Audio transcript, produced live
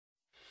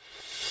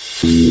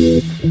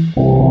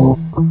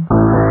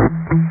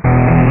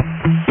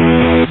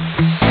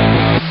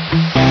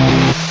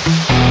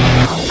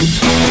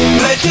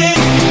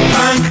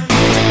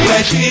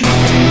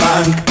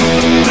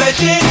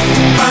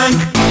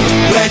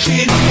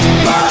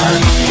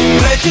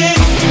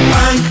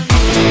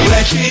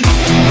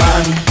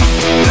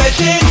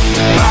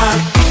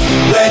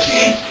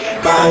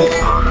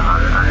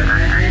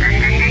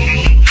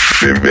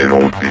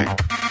Benvenuti,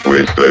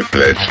 questo è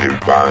Flashing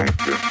Punk,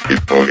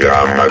 il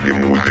programma di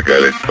musica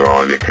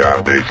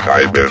elettronica dei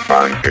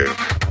cyberpunkers,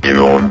 in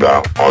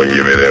onda ogni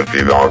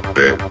venerdì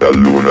notte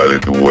dall'1 alle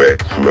 2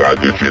 su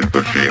Radio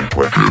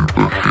 105.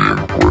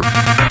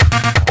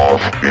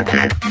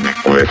 Ospiti di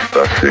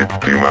questa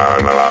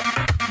settimana,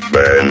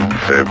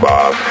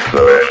 belzebas.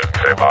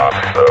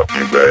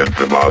 I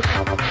belzebas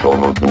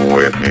sono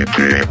due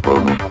DJ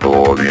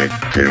produttori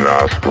che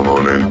nascono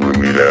nel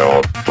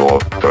 2008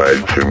 tra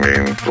il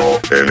cemento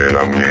e le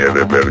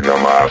lamiere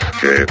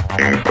bergamasche.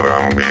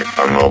 Entrambi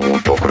hanno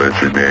avuto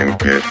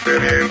precedenti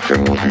esperienze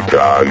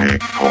musicali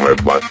come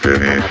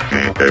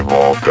batteristi e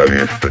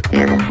vocalist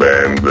in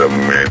band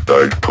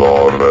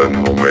metalcore,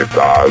 nu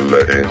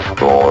metal e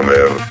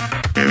stoner.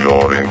 I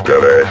loro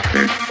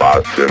interessi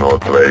spaziano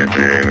tra i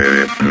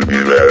generi più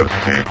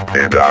diversi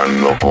ed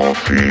hanno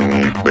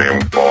confini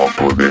ben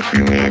poco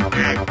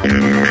definiti.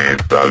 Il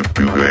metal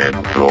più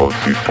grezzo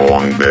si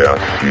fonde a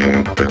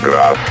synth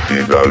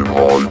grassi dal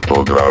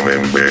volto drum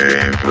and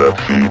bass,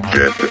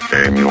 fidget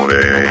e new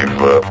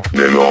rave.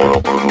 Le loro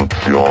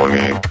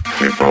produzioni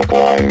si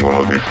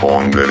propongono di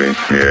fondere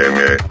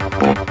insieme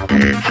tutti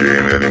i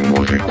generi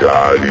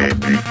musicali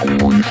di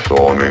cui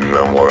sono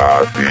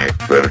innamorati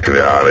per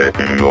creare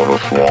il loro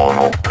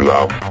suono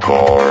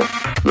clubcore.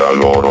 La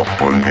loro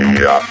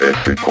follia è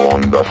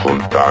seconda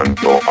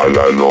soltanto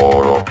alla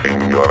loro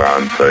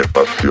ignoranza e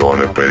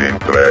passione per il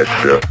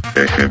trash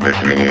e si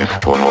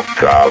definiscono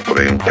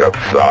capre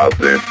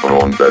incazzate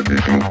pronte a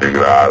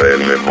disintegrare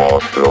le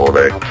vostre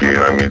orecchie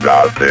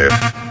inamidate.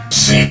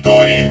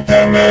 Sito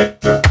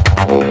internet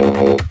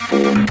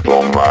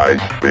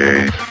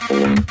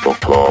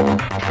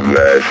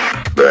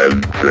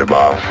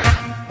www.myspace.com/belzebas.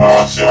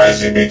 Prossima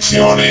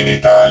esibizione in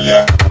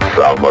Italia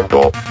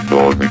sabato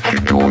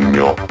 12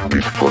 giugno,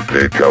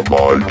 discoteca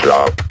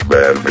Bolgia,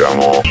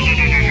 Bergamo.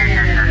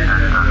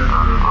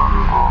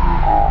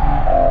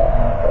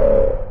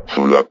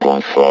 Sulla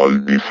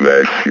console di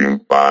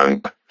Flashing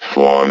Punk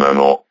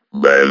suonano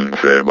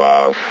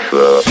belzebas.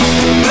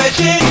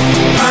 Flashing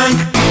Punk,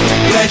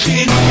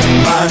 Flashing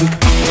Punk,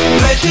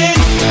 Flashing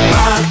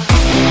Punk,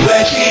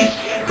 Flashing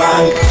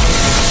Punk.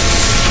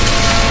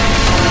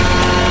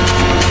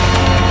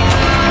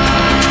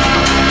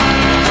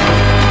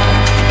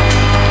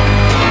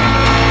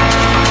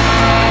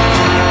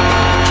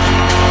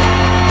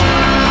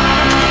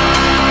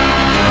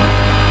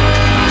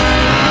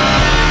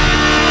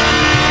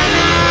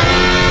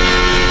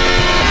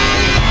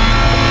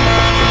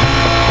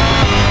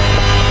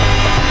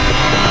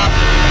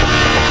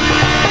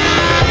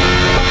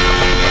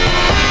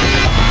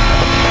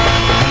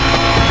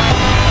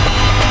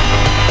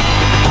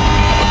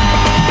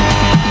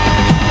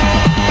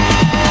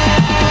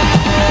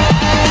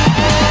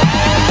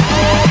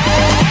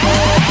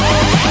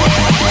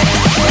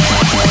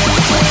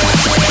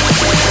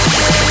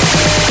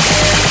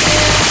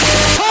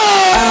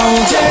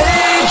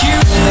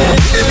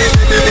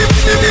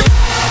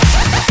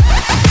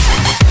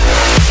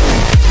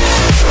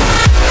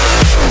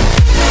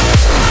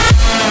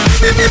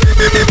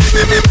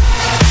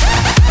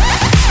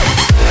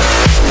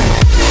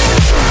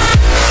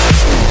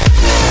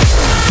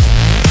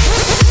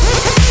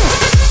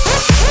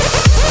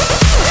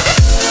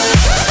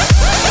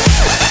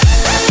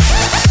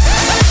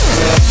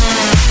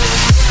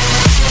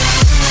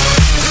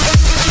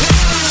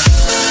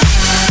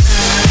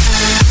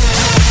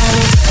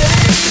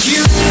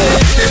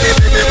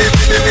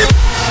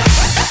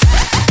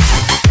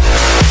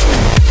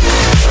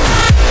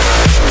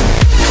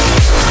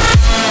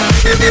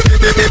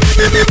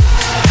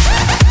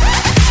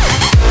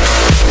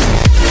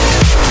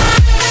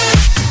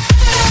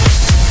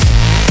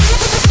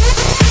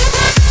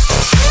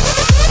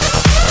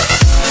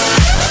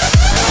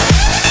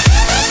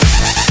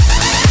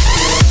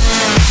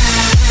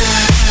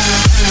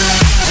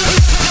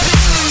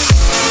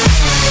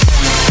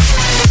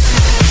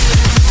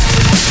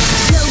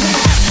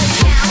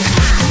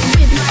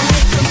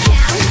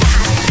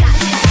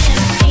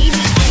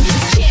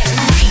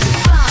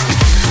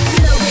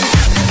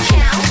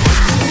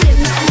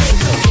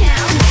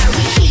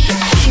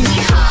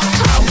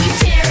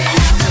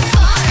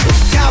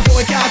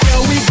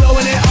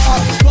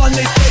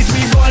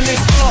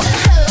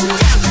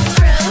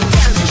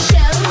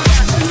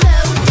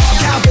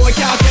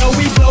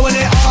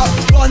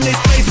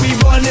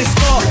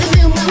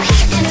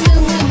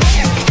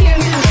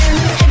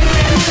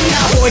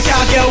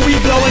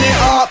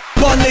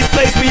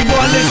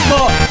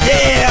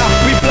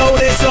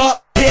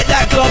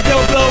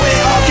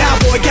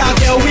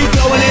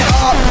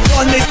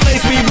 on this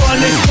place, we run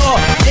this spot.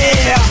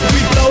 Yeah, we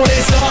blow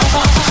this up.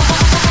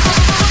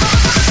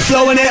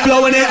 blowing it,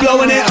 blowing it,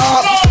 blowing it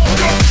up.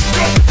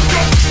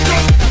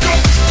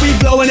 We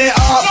blowing it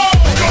up.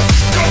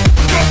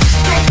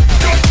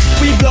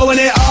 We blowing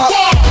it up.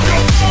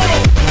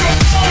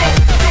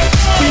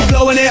 We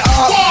blowing it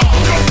up.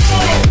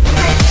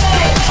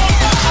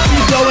 We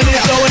blowing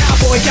it, blowing up,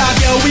 boy, got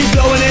girl, we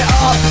blowing it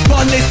up.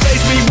 Run this place,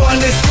 we run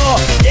this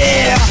spot.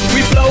 Yeah,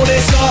 we blow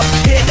this up.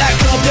 Hit that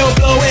club, yo,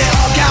 blow it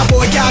up.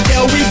 Cowboy,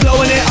 girl, we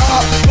blowing it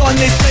up. Run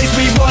this place,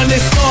 we run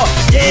this spot.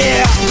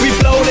 Yeah, we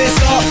blow this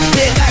up.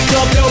 Hit that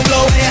club, yo,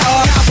 blow it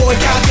up. Cowboy,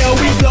 girl,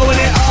 we blowing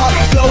it up.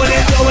 Blowing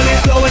it, blowing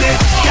it, blowing it.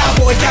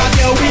 Cowboy,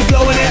 girl, we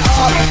blowing it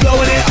up.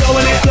 Blowing it,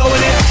 blowing it,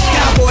 blowing it.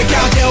 Cowboy,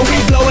 girl, we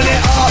blowing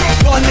it up.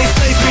 Run this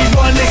place, we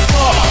run this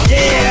spot.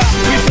 Yeah,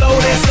 we blow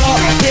this up.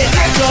 Hit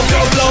that club,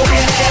 yo, blow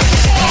it up.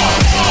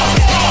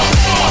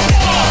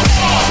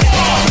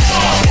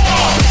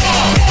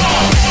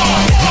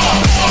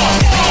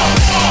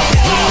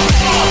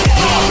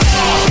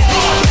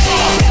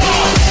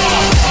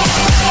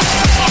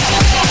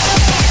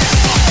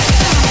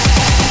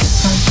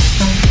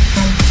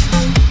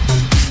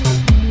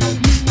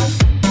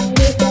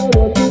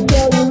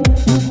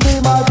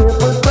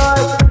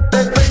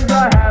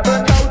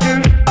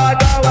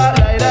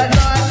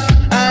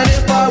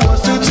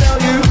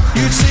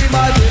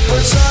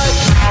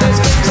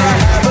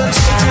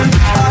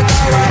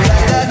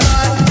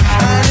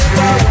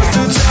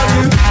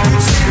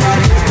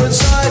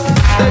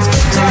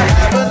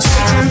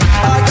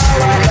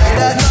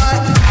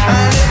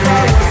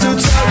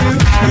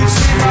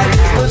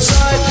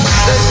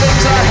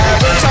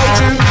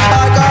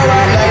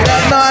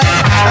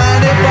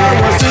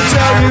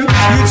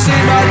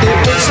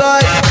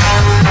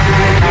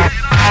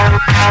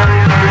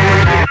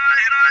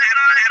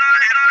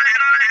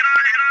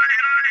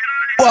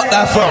 What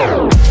that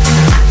for?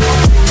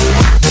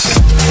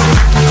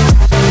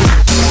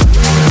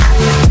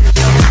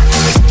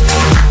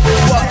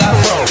 What that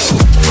for?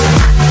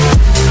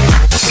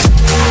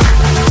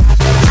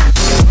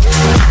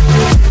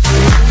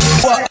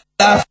 What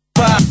that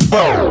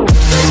for?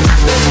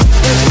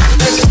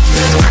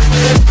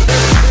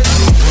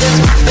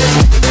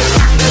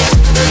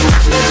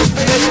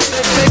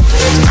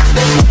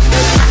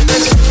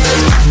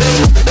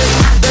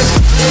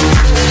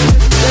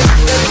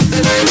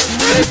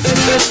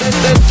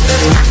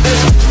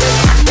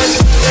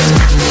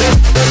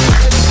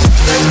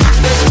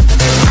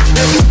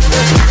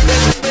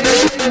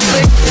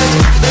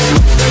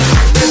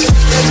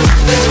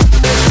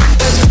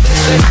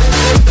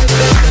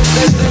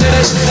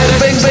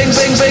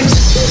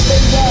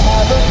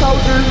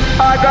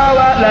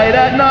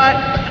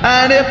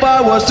 And if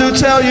I was to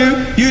tell you,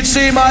 you'd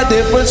see my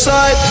different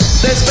side.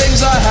 There's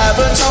things I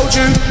haven't told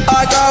you.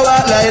 I go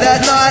out late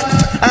at night.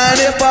 And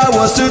if I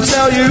was to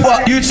tell you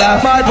what you'd say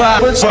my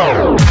different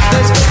side.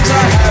 There's things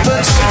I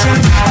haven't told you.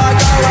 I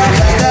go out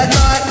late at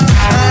night.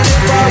 And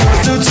if I was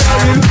to tell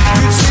you,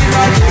 you'd see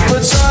my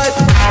different side.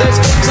 There's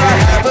things I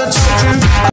haven't told you.